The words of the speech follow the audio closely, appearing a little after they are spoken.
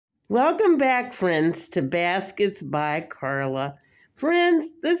Welcome back, friends, to Baskets by Carla. Friends,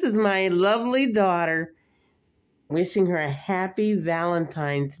 this is my lovely daughter wishing her a happy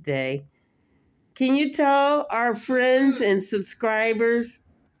Valentine's Day. Can you tell our friends and subscribers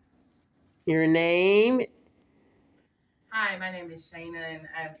your name? Hi, my name is Shayna, and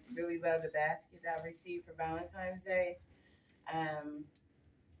I really love the basket that I received for Valentine's Day.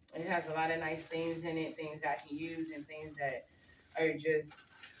 It has a lot of nice things in it, things I can use, and things that are just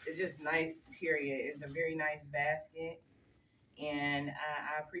nice. Period. It's a very nice basket, and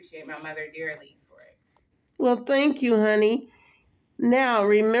I appreciate my mother dearly for it. Well, thank you, honey. Now,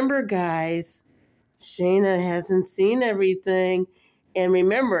 remember, guys, Shayna hasn't seen everything. And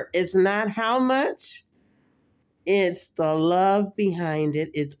remember, it's not how much, it's the love behind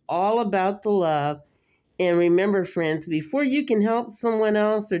it. It's all about the love. And remember, friends, before you can help someone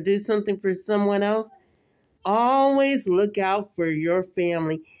else or do something for someone else, always look out for your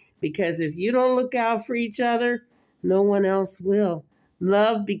family. Because if you don't look out for each other, no one else will.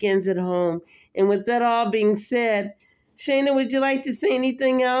 Love begins at home. And with that all being said, Shayna, would you like to say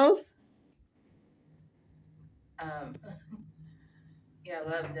anything else? Yeah,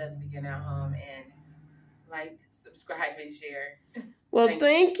 love does begin at home, and like, subscribe, and share. Well,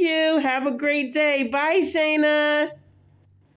 thank you. Have a great day. Bye, Shayna.